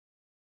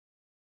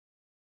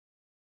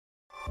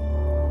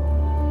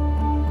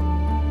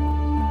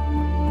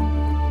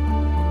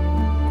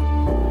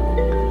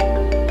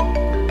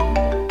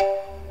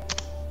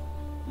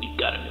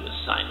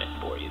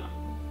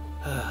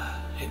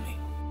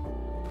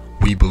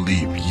We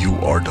believe you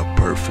are the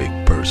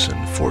perfect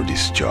person for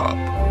this job.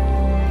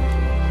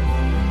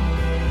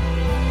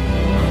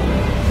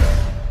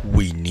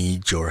 We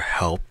need your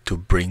help to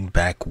bring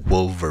back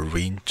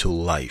Wolverine to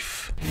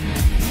life. Let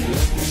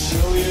me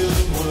show you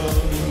the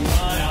world in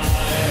my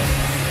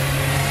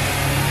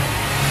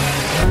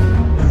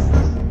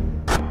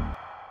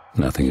eyes.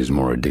 Nothing is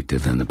more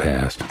addictive than the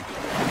past.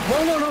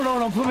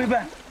 No, put me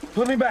back.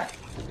 Put me back.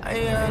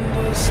 I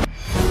understand.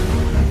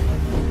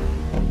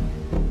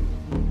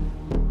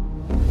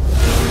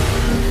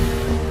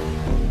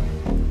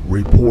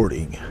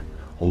 Reporting,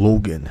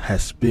 Logan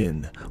has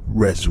been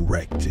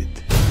resurrected.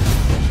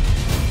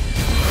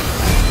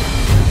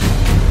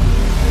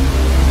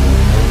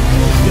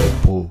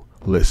 Deadpool,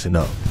 listen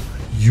up.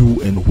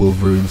 You and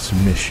Wolverine's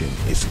mission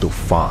is to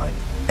find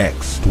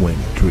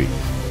X-23.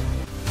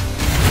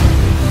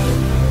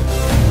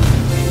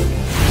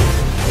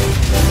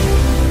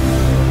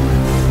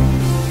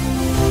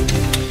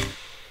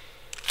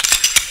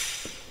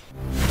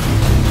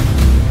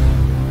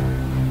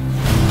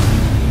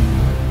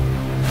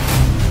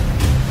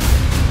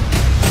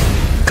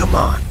 Come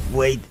on,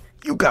 Wade,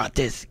 you got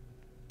this.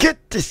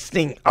 Get this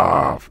thing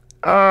off.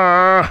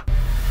 I'm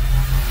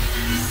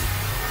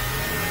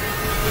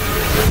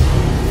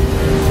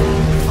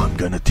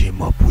gonna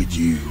team up with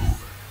you.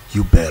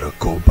 You better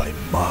go by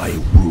my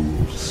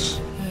rules.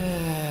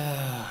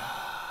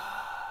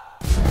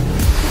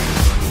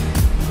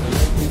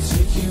 Let me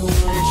take you on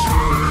a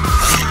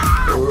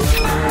trip.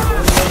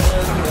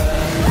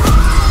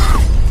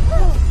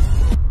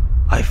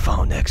 I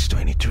found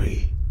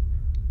X-23.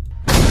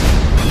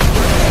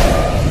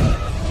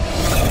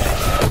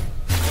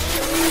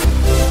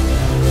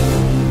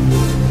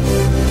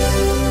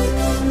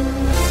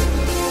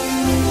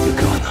 You're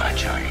going on a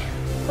journey.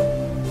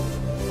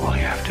 All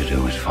you have to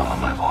do is follow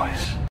my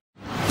voice.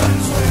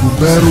 No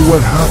matter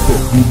what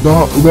happens, do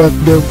not let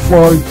them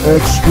find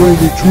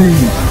X-23.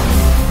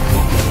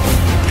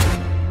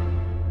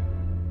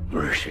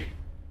 Where is she?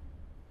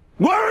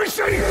 Where is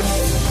she?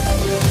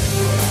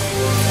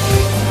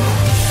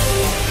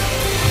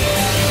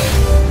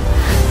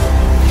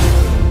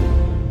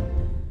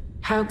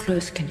 How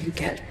close can you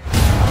get?